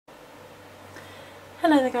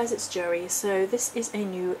Hello there guys, it's Joey. So this is a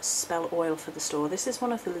new spell oil for the store. This is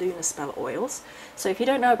one of the Lunar spell oils. So if you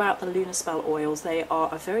don't know about the Lunar spell oils, they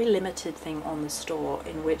are a very limited thing on the store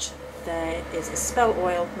in which there is a spell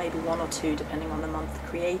oil, maybe one or two depending on the month,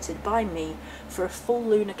 created by me for a full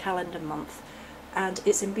lunar calendar month. And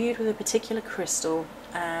it's imbued with a particular crystal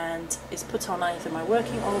and is put on either my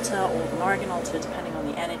working altar or the Morrigan altar depending on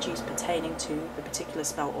the energies pertaining to the particular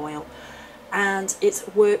spell oil. And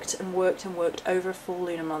it's worked and worked and worked over a full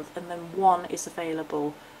lunar month, and then one is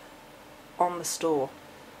available on the store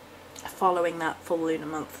following that full lunar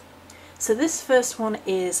month. So this first one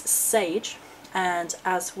is sage, and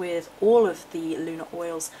as with all of the lunar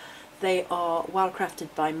oils, they are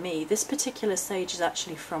wildcrafted by me. This particular sage is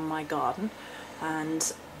actually from my garden,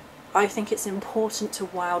 and I think it's important to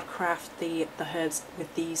wildcraft the herbs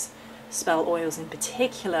with these spell oils in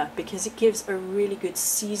particular because it gives a really good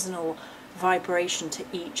seasonal vibration to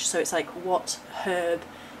each. So it's like what herb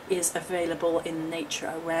is available in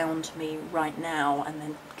nature around me right now, and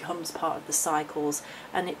then becomes part of the cycles,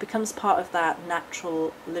 and it becomes part of that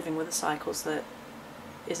natural living with the cycles that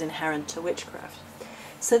is inherent to witchcraft.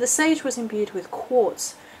 So the sage was imbued with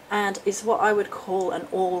quartz and is what I would call an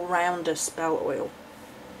all-rounder spell oil.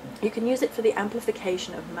 You can use it for the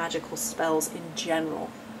amplification of magical spells in general.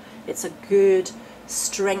 It's a good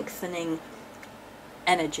strengthening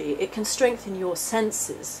energy. It can strengthen your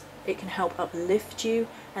senses, it can help uplift you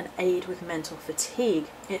and aid with mental fatigue.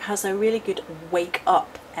 It has a really good wake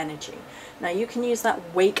up energy. Now you can use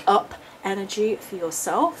that wake up energy for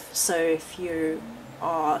yourself, so if you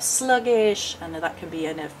are sluggish, and that can be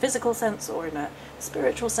in a physical sense or in a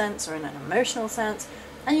spiritual sense or in an emotional sense,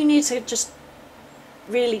 and you need to just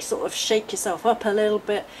really sort of shake yourself up a little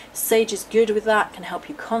bit, sage is good with that, can help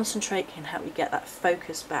you concentrate, can help you get that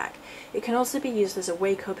focus back. It can also be used as a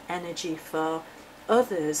wake-up energy for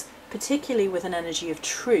others, particularly with an energy of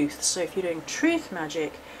truth. So if you're doing truth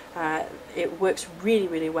magic, it works really,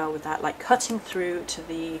 really well with that, like cutting through to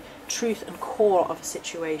the truth and core of a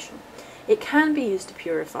situation. It can be used to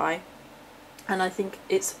purify, and I think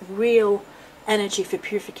its real energy for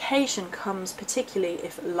purification comes particularly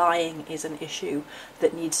if lying is an issue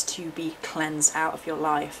that needs to be cleansed out of your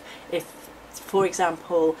life. If, for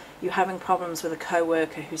example, you're having problems with a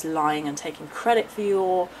co-worker who's lying and taking credit for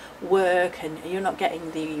your work, and you're not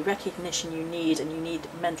getting the recognition you need, and you need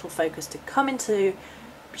mental focus to come into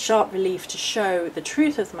sharp relief to show the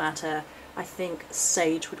truth of the matter, I think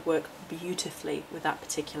sage would work beautifully with that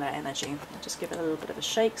particular energy. I'll just give it a little bit of a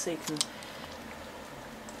shake so you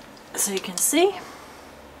can see.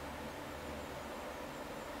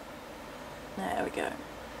 There we go.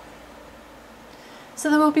 So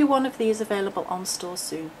there will be one of these available on store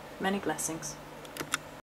soon. Many blessings.